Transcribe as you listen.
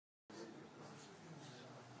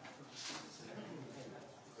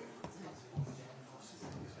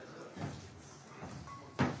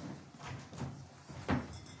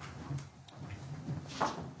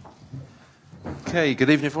Okay, good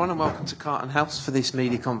evening everyone and welcome to Carlton House for this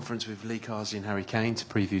media conference with Lee Carsley and Harry Kane to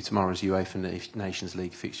preview tomorrow's UEFA Nations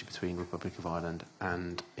League fixture between Republic of Ireland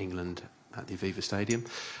and England at the Aviva Stadium.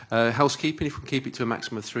 Housekeeping, if we can keep it to a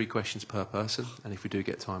maximum of 3 questions per person, and if we do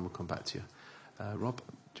get time we'll come back to you. Rob,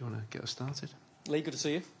 do you want to get us started? Lee, good to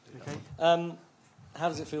see you. Okay. How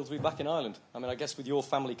does it feel to be back in Ireland? I mean, I guess with your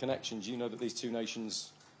family connections, you know that these two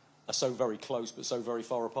nations are so very close but so very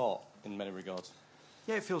far apart in many regards.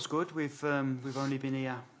 Yeah, it feels good. We've only been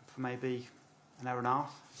here for maybe an hour and a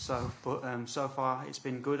half, so far it's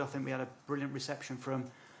been good. I think we had a brilliant reception from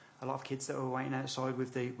a lot of kids that were waiting outside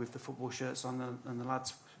with the football shirts on, and the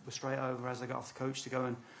lads were straight over as they got off the coach to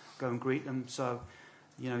go and greet them. So,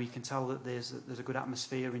 you know, you can tell that there's a good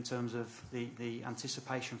atmosphere in terms of the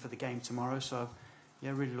anticipation for the game tomorrow. So, yeah,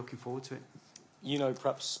 really looking forward to it. You know,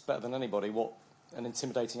 perhaps better than anybody, what an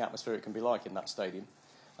intimidating atmosphere it can be like in that stadium.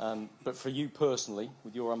 But for you personally,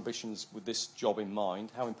 with your ambitions with this job in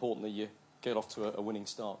mind, how important that you get off to a winning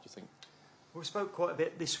start, do you think? Well, we spoke quite a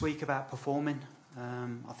bit this week about performing.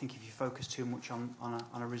 I think if you focus too much on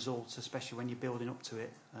a result, especially when you're building up to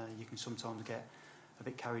it, you can sometimes get a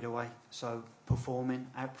bit carried away. So outperforming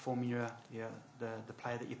the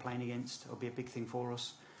player that you're playing against will be a big thing for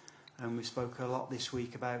us. And we spoke a lot this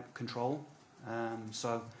week about control.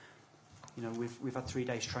 You know, we've had 3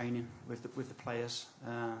 days training with the players.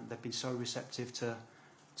 They've been so receptive to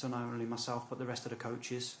not only myself but the rest of the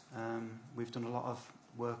coaches. We've done a lot of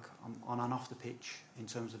work on and off the pitch in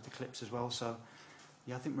terms of the clips as well. So,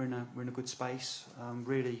 yeah, I think we're in a good space.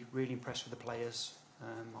 Really impressed with the players.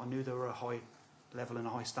 I knew they were a high level and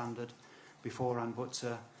a high standard beforehand, but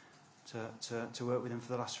to work with them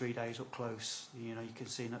for the last 3 days up close, you know, you can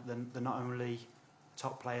see that they're not only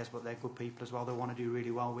top players but they're good people as well. They want to do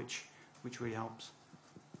really well, which really helps.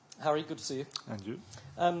 Harry, good to see you. And you.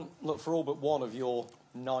 Look, for all but one of your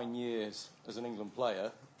 9 years as an England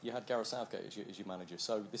player, you had Gareth Southgate as your manager.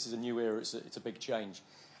 So this is a new era, it's a big change.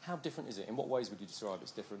 How different is it? In what ways would you describe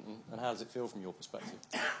it's different, and how does it feel from your perspective?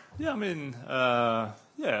 Yeah, I mean,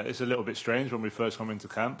 it's a little bit strange when we first come into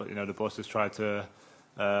camp, but, you know, the boss has tried to,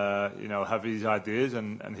 have his ideas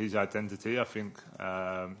and his identity. I think,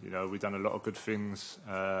 we've done a lot of good things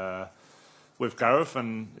with Gareth,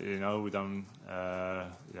 and, you know, we've done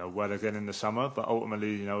well again in the summer, but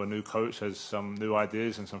ultimately, you know, a new coach has some new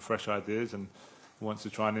ideas and some fresh ideas and wants to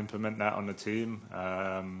try and implement that on the team,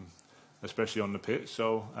 especially on the pitch.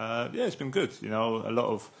 So, it's been good. You know, a lot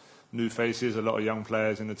of new faces, a lot of young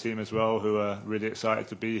players in the team as well who are really excited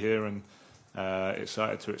to be here and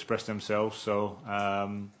excited to express themselves. So,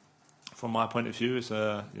 from my point of view, it's,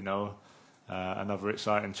 another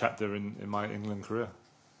exciting chapter in my England career.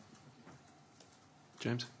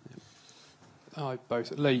 James? Hi,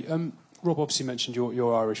 both. Lee, Rob obviously mentioned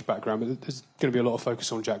your Irish background, but there's going to be a lot of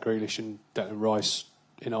focus on Jack Grealish and Declan Rice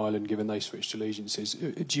in Ireland, given they switched allegiances.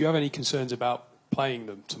 Do you have any concerns about playing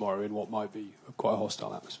them tomorrow in what might be quite a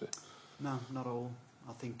hostile atmosphere? No, not at all.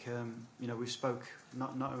 I think we spoke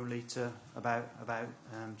not only about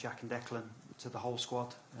Jack and Declan, to the whole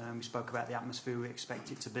squad. We spoke about the atmosphere. We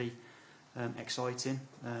expect it to be exciting,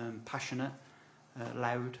 passionate,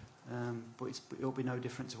 loud. But it'll be no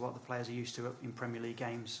different to what the players are used to in Premier League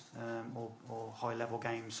games or high-level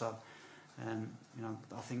games. So,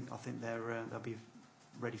 I think they'll be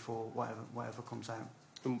ready for whatever comes out.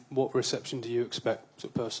 And what reception do you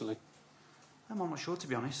expect, personally? I'm not sure, to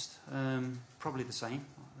be honest. Probably the same.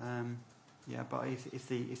 But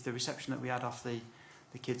if the reception that we had off the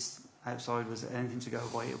kids outside was anything to go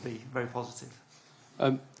by, it'll be very positive.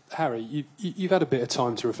 Harry, you've had a bit of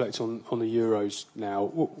time to reflect on the Euros now.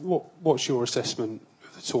 What's your assessment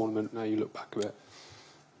of the tournament now you look back at it?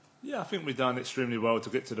 Yeah, I think we've done extremely well to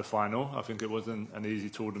get to the final. I think it wasn't an easy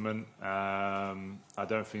tournament. I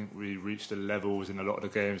don't think we reached the levels in a lot of the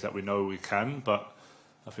games that we know we can, but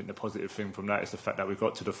I think the positive thing from that is the fact that we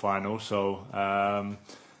got to the final. So,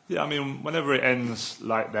 whenever it ends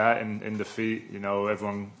like that in defeat, you know,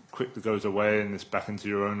 everyone quickly goes away and it's back into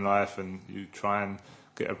your own life and you try and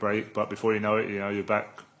get a break, but before you know it, you know, you're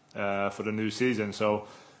back for the new season. So,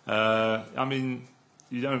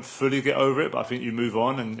 you don't fully get over it, but I think you move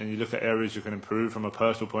on and you look at areas you can improve. From a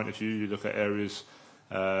personal point of view, you look at areas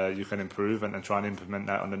you can improve and try and implement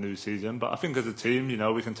that on the new season. But I think as a team, you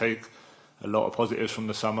know, we can take a lot of positives from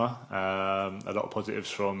the summer, a lot of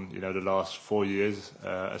positives from, you know, the last 4 years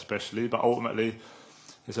especially, but ultimately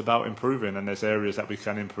it's about improving, and there's areas that we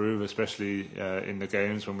can improve, especially in the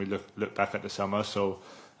games when we look back at the summer. So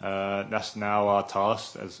that's now our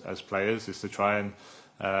task as players, is to try and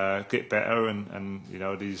get better, and you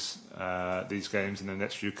know, these games in the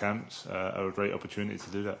next few camps are a great opportunity to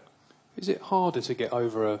do that. Is it harder to get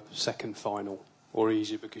over a second final or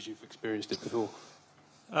easier because you've experienced it before?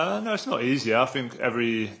 No, it's not easy. I think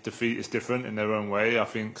every defeat is different in their own way. I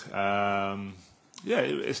think,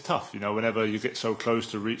 it's tough. Whenever you get so close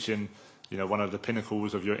to reaching, one of the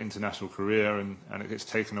pinnacles of your international career, and it gets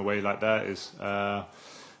taken away like that,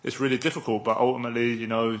 it's really difficult. But ultimately,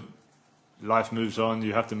 life moves on.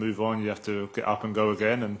 You have to move on. You have to get up and go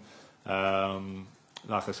again. And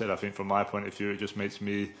like I said, I think from my point of view, it just makes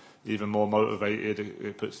me even more motivated.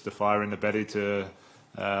 It puts the fire in the belly to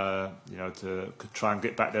try and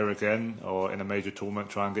get back there again, or in a major tournament,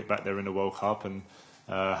 try and get back there in the World Cup and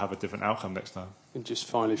have a different outcome next time. And just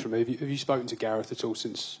finally from me, have you spoken to Gareth at all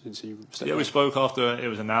since he stepped Yeah, down? we spoke after it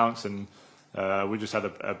was announced, and we just had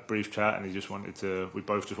a brief chat, and we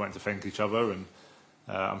both just wanted to thank each other, and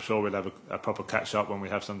I'm sure we'll have a proper catch up when we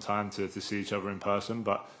have some time to see each other in person.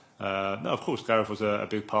 But no, of course, Gareth was a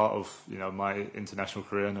big part of my international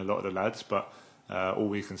career and a lot of the lads, but all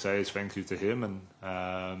we can say is thank you to him, and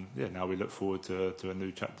now we look forward to a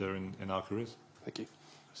new chapter in our careers. Thank you.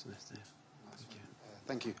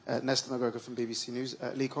 Thank you. Nestor McGregor from BBC News.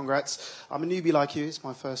 Lee, congrats. I'm a newbie like you. It's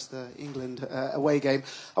my first England away game.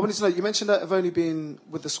 I wanted to know, you mentioned that I've only been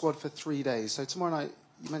with the squad for 3 days. So tomorrow night,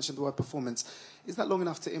 you mentioned the word performance. Is that long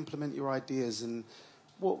enough to implement your ideas? And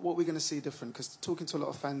what are we going to see different? Because talking to a lot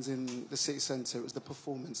of fans in the city centre, it was the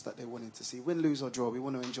performance that they wanted to see. Win, lose or draw, we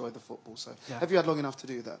want to enjoy the football. So have you had long enough to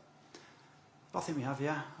do that? I think we have,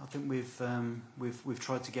 yeah. I think we've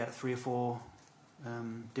tried to get 3 or 4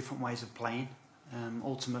 different ways of playing.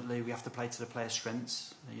 Ultimately, we have to play to the players'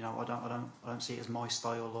 strengths. I don't see it as my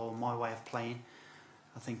style or my way of playing.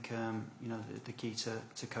 I think the key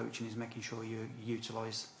to coaching is making sure you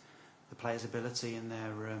utilise the players' ability in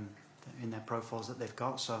their profiles that they've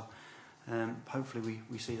got. So hopefully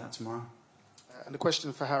we see that tomorrow. And a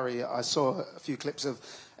question for Harry. I saw a few clips of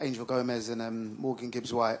Angel Gomez and Morgan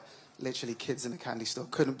Gibbs-White, literally kids in a candy store.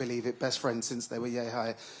 Couldn't believe it. Best friends since they were yay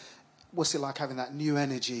high. What's it like having that new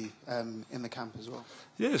energy in the camp as well?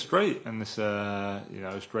 Yeah, it's great, and it's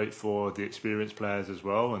it's great for the experienced players as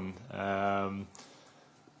well. And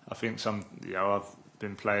I think I've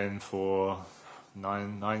been playing for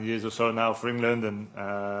nine years or so now for England, and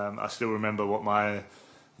I still remember what my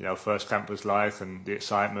first camp was like, and the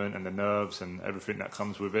excitement and the nerves and everything that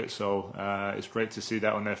comes with it. So it's great to see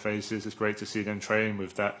that on their faces. It's great to see them train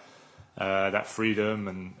with that freedom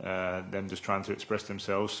and them just trying to express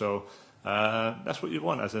themselves. So that's what you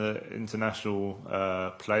want as an international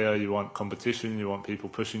player. You want competition. You want people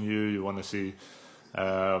pushing you. You want to see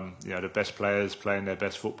the best players playing their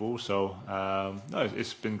best football. So no,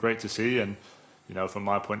 it's been great to see. And from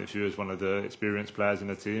my point of view as one of the experienced players in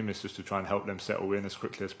the team, it's just to try and help them settle in as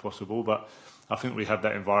quickly as possible. But I think we have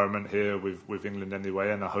that environment here with England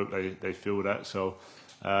anyway, and I hope they feel that. So.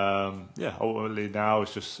 Ultimately now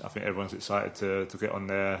it's just I think everyone's excited to get on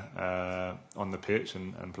there on the pitch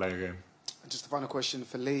and play a game. Just a final question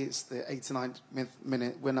for Lee. It's the 89th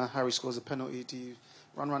minute winner. Harry scores a penalty. Do you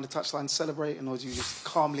run around the touchline celebrating, or do you just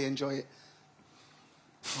calmly enjoy it?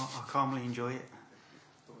 I calmly enjoy it.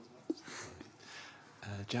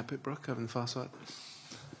 Jack Pitbrook over on the far side.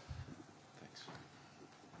 Thanks.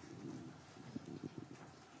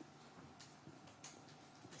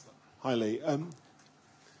 Hi Lee. Are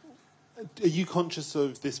you conscious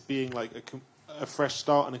of this being like a fresh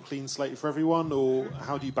start and a clean slate for everyone, or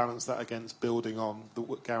how do you balance that against building on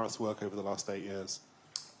Gareth's work over the last 8 years?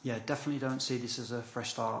 Yeah, definitely don't see this as a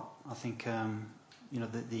fresh start. I think I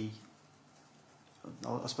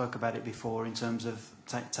spoke about it before in terms of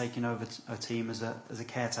taking over a team as a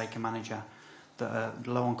caretaker manager that are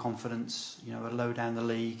low on confidence, are low down the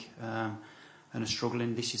league and are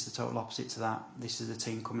struggling. This is the total opposite to that. This is a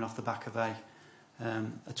team coming off the back of a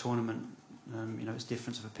tournament. It's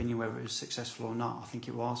difference of opinion whether it was successful or not. I think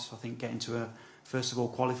it was. I think getting to first of all,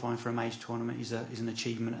 qualifying for a major tournament is an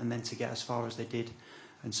achievement, and then to get as far as they did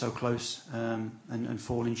and so close and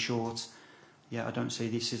falling short. Yeah, I don't see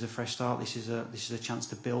this as a fresh start. This is a chance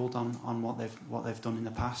to build on what they've done in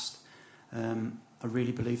the past. I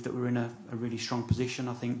really believe that we're in a really strong position.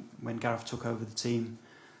 I think when Gareth took over the team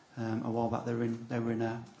a while back, they were in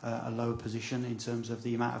a lower position in terms of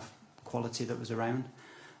the amount of quality that was around.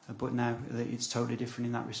 But now it's totally different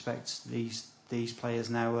in that respect. These players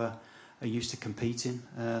now are used to competing.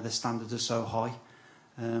 Their standards are so high,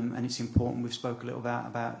 and it's important. We've spoke a little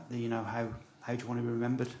about how do you want to be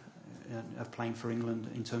remembered of playing for England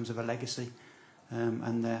in terms of a legacy,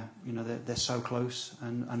 and they're so close,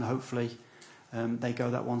 and hopefully they go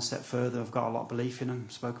that one step further. I've got a lot of belief in them.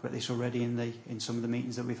 Spoke about this already in some of the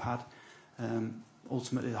meetings that we've had.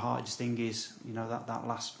 Ultimately, the hardest thing is that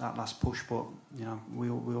last push, but we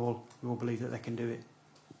all believe that they can do it.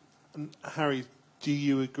 And Harry, Do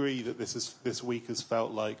you agree that this week has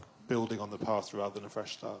felt like building on the past rather than a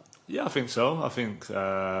fresh start? Yeah, I think so. I think,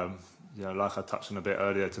 like I touched on a bit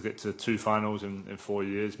earlier, to get to 2 finals in 4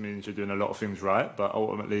 years means you're doing a lot of things right. But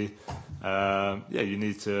ultimately, you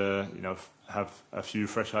need to, have a few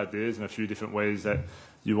fresh ideas and a few different ways that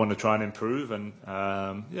you want to try and improve. And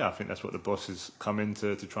I think that's what the boss has come in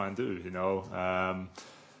to try and do.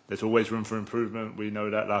 There's always room for improvement. We know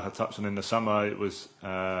that. Like I touched on in the summer, it was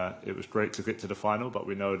great to get to the final, but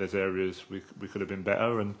we know there's areas we could have been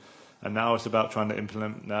better. And now it's about trying to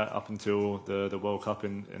implement that up until the World Cup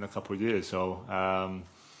in a couple of years. So I'm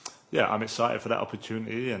excited for that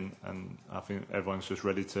opportunity, and I think everyone's just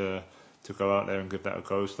ready to go out there and give that a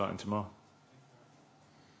go starting tomorrow.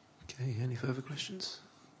 Okay, any further questions?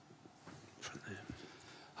 Front there.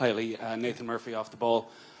 Hi, Lee. Nathan Murphy off the ball.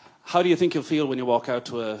 How do you think you'll feel when you walk out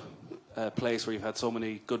to a place where you've had so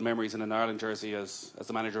many good memories in an Ireland jersey as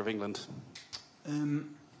the manager of England?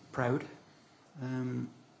 Proud.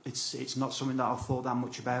 It's not something that I've thought that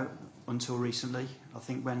much about until recently. I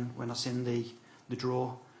think when I seen the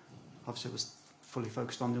draw, obviously it was fully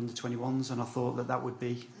focused on the under-21s, and I thought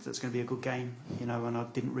that's going to be a good game, and I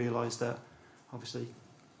didn't realise that, obviously,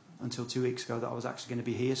 until 2 weeks ago, that I was actually going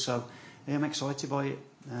to be here. So yeah, I'm excited by it.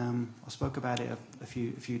 I spoke about it a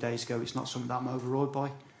few days ago. It's not something that I'm overawed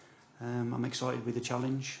by. I'm excited with the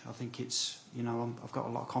challenge. I think it's, I've got a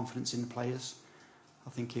lot of confidence in the players.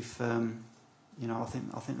 I think if, I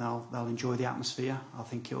think they'll enjoy the atmosphere. I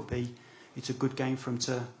think it's a good game for them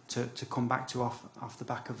to come back to off the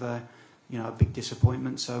back of a big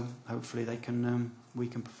disappointment. So hopefully we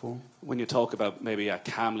can perform. When you talk about maybe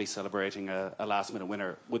calmly celebrating a last-minute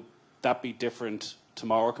winner, would that be different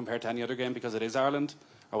tomorrow compared to any other game because it is Ireland,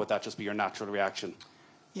 or would that just be your natural reaction?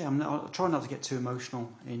 Yeah, I try not to get too emotional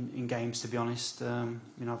in games. To be honest,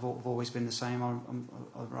 I've always been the same.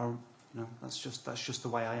 That's just the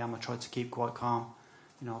way I am. I try to keep quite calm.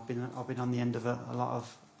 I've been on the end of a lot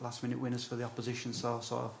of last-minute winners for the opposition,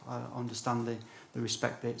 so I understand the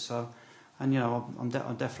respect bit. So, and I'm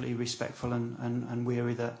definitely respectful and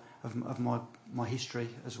weary of my history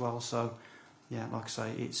as well. So, yeah, like I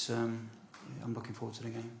say, it's. I'm looking forward to the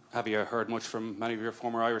game. Have you heard much from many of your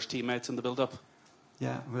former Irish teammates in the build-up?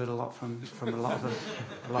 Yeah, I've heard a lot from a lot of them.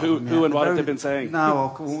 Who and what have they been saying?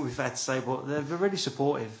 No, I won't be fair to say, but they're really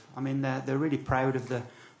supportive. I mean, they're really proud of the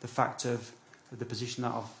fact of the position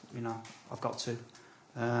that I've got to.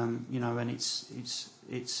 And it's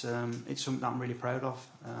something that I'm really proud of.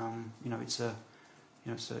 It's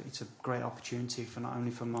a great opportunity for not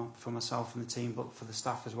only for myself and the team, but for the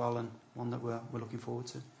staff as well, and one that we're looking forward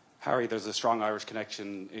to. Harry, there's a strong Irish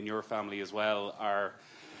connection in your family as well.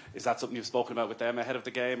 Is that something you've spoken about with them ahead of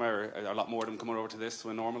the game, or are a lot more of them coming over to this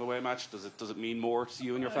to a normal away match? Does it mean more to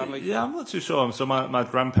you and your family? Yeah, I'm not too sure. So my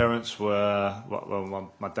grandparents were,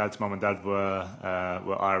 my dad's mum and dad were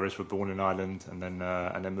Irish, were born in Ireland, and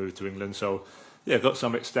then moved to England. So yeah, got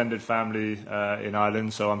some extended family in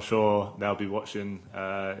Ireland. So I'm sure they'll be watching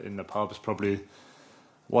in the pubs, probably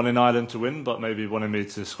wanting Ireland to win, but maybe wanting me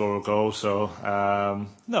to score a goal. So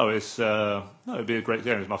it'd be a great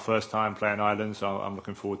game. It's my first time playing Ireland, so I'm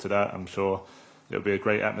looking forward to that. I'm sure it'll be a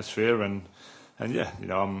great atmosphere, and yeah,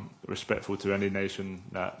 I'm respectful to any nation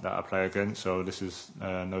that I play against. So this is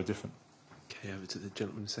no different. Okay, over to the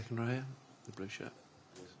gentleman in the second row here, the blue shirt.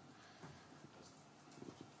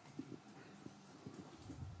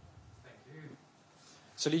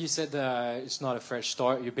 So Lee, you said it's not a fresh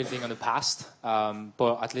start, you're building on the past,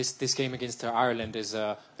 but at least this game against Ireland is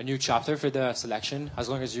a new chapter for the selection, as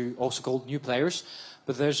long as you also call new players.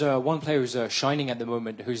 But there's one player who's shining at the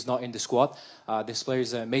moment who's not in the squad. This player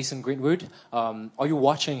is Mason Greenwood. Are you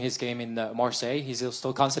watching his game in Marseille? He's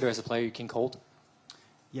still considered as a player you can hold?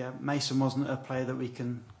 Yeah, Mason wasn't a player that we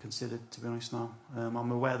can consider, to be honest now.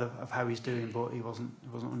 I'm aware of how he's doing, but he wasn't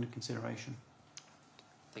under consideration.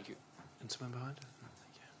 Thank you. And someone behind?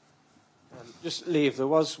 Just Lee, if there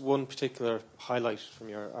was one particular highlight from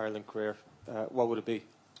your Ireland career, what would it be?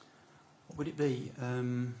 What would it be?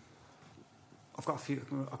 I've got a few.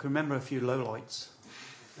 I can remember a few lowlights.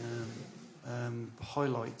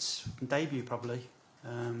 Highlights, debut probably,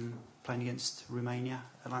 playing against Romania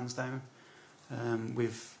at Lansdowne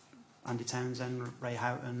with Andy Townsend, Ray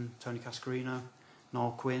Houghton, Tony Cascarino,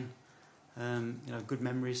 Noel Quinn. Good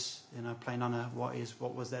memories. Playing on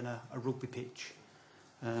what was then a rugby pitch.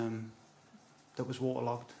 That was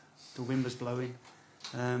waterlogged, the wind was blowing,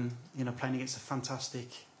 playing against a fantastic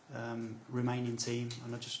Romanian team,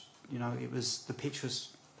 and the pitch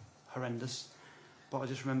was horrendous, but I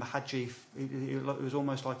just remember Hadji, it was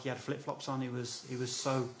almost like he had flip-flops on. He was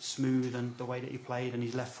so smooth, and the way that he played, and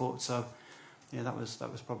his left foot, so yeah, that was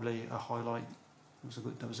probably a highlight.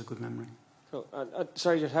 that was a good memory. Cool.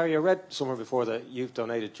 Sorry, Harry, I read somewhere before that you've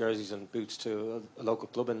donated jerseys and boots to a local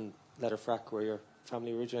club in Letterfrack where your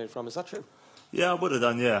family originated from. Is that true? Yeah, I would have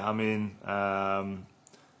done, yeah. I mean,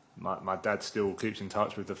 my dad still keeps in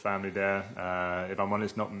touch with the family there. If I'm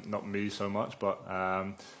honest, not me so much, but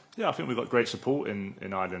yeah, I think we've got great support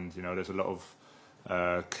in Ireland. You know, there's a lot of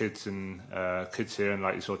kids here, and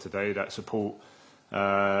like you saw today, that support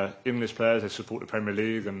English players. They support the Premier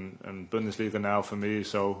League and Bundesliga now for me.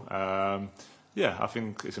 So yeah, I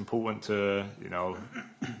think it's important to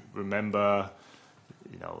remember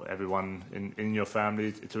everyone in your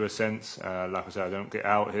family to a sense. Like I said, I don't get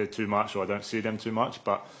out here too much, or I don't see them too much,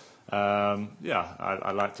 but yeah,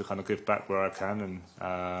 I like to kind of give back where I can,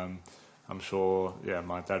 and I'm sure, yeah,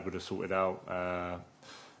 my dad would have sorted out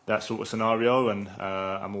that sort of scenario, and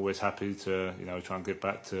I'm always happy to try and give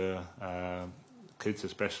back to kids,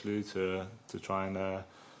 especially to try and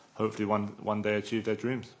hopefully one day achieve their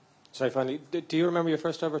dreams. Sorry, finally, do you remember your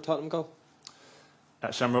first ever Tottenham goal?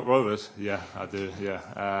 At Shamrock Rovers, yeah, I do.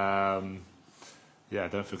 Yeah, yeah,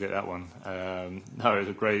 don't forget that one. No, it was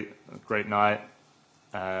a great night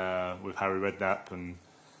with Harry Redknapp, and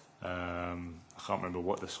I can't remember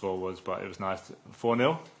what the score was, but it was nice.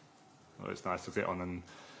 4-0. It was nice to get on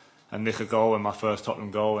and nick a goal, and my first Tottenham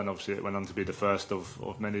goal, and obviously it went on to be the first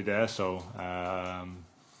of many there. So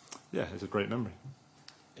yeah, it's a great memory.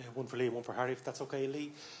 One for Lee, one for Harry, if that's okay.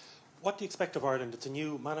 Lee, what do you expect of Ireland? It's a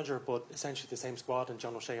new manager, but essentially the same squad and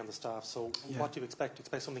John O'Shea on the staff. So what do you expect? Do you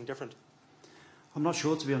expect something different? I'm not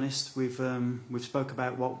sure, to be honest. We've spoke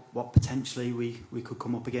about what potentially we could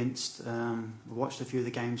come up against. We watched a few of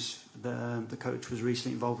the games that the coach was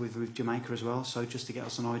recently involved with Jamaica as well. So just to get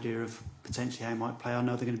us an idea of potentially how he might play. I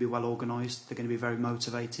know they're going to be well organised. They're going to be very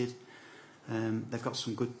motivated. They've got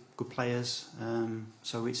some good players.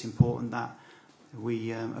 So it's important that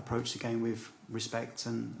we approach the game with respect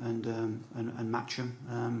and match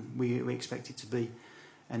them. We expect it to be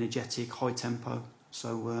energetic, high tempo.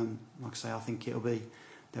 So, like I say, I think they'll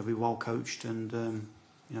be well coached and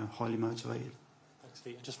highly motivated. Thanks,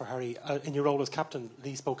 Lee. And just for Harry, in your role as captain,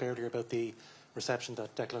 Lee spoke earlier about the reception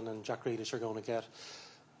that Declan and Jack Grealish are going to get.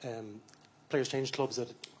 Players change clubs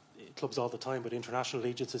all the time, but international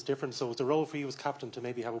allegiance is different. So, is the role for you as captain to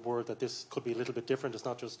maybe have a word that this could be a little bit different? It's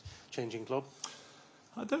not just changing club.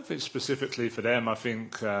 I don't think specifically for them. I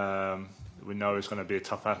think we know it's going to be a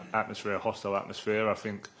tough atmosphere, a hostile atmosphere. I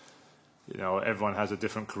think everyone has a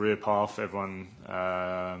different career path. Everyone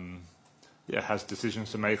has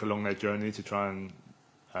decisions to make along their journey to try and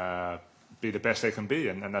be the best they can be,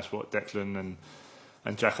 and that's what Declan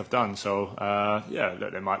and Jack have done. So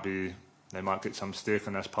look, they might get some stick,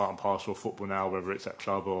 and that's part and parcel of football now, whether it's at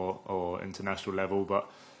club or international level. But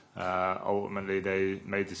ultimately, they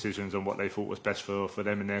made decisions on what they thought was best for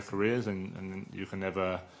them in their careers, and you can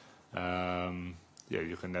never.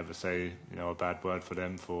 You can never say a bad word for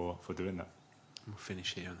them for doing that. We'll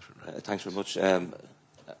finish here on the front row. Thanks very much.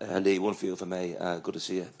 Lee, one for you, if I may. Good to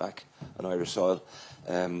see you back on Irish soil.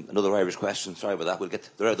 Another Irish question. Sorry about that. We'll get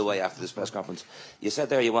they're out of the way after this press conference. You said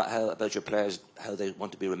there about your players, how they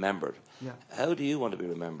want to be remembered. Yeah. How do you want to be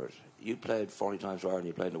remembered? You played 40 times for Ireland.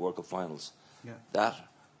 You played in the World Cup finals. Yeah. That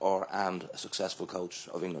and a successful coach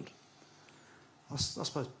of England. I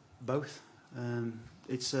suppose both.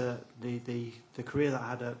 It's the career that I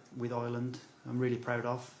had with Ireland. I'm really proud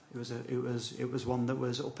of. It was one that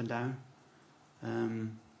was up and down,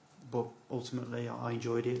 but ultimately I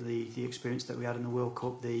enjoyed it. The experience that we had in the World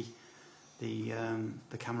Cup, the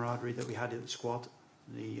camaraderie that we had in the squad,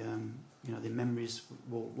 the memories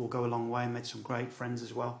will go a long way. I made some great friends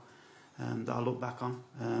as well that I look back on.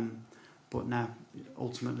 But now,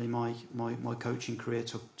 ultimately, my coaching career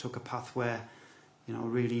took a path where. I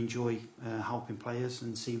really enjoy helping players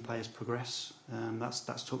and seeing players progress.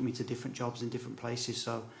 That's took me to different jobs in different places.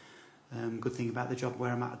 So, good thing about the job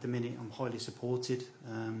where I'm at the minute, I'm highly supported.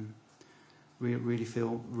 Really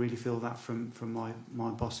feel that from my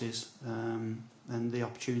bosses and the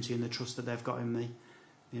opportunity and the trust that they've got in me.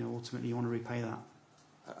 Ultimately, you want to repay that.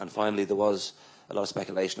 And finally, there was a lot of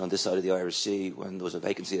speculation on this side of the Irish Sea when there was a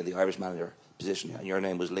vacancy in the Irish manager position, and your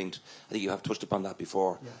name was linked. I think you have touched upon that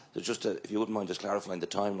before. Yeah. So just if you wouldn't mind just clarifying the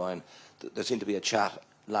timeline, there seemed to be a chat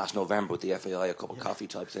last November with the FAI, a cup of coffee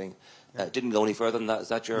type thing. Didn't go any further than that. Is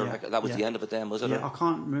that that was the end of it then, was it? Yeah, I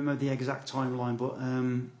can't remember the exact timeline, but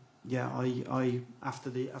I after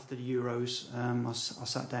the Euros, I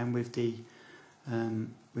sat down with the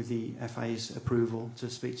FA's approval to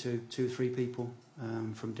speak to 2 or 3 people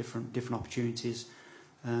from different opportunities.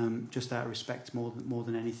 Just out of respect more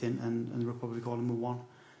than anything, and the Republic of Ireland were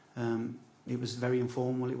one. It was very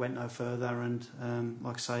informal. It went no further, and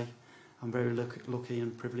like I say, I'm very lucky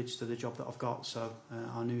and privileged to the job that I've got. So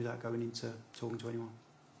I knew that going into talking to anyone.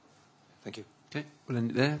 Thank you. Okay, we'll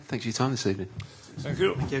end it there. Thanks for your time this evening. Thank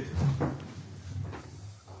you. Thank you.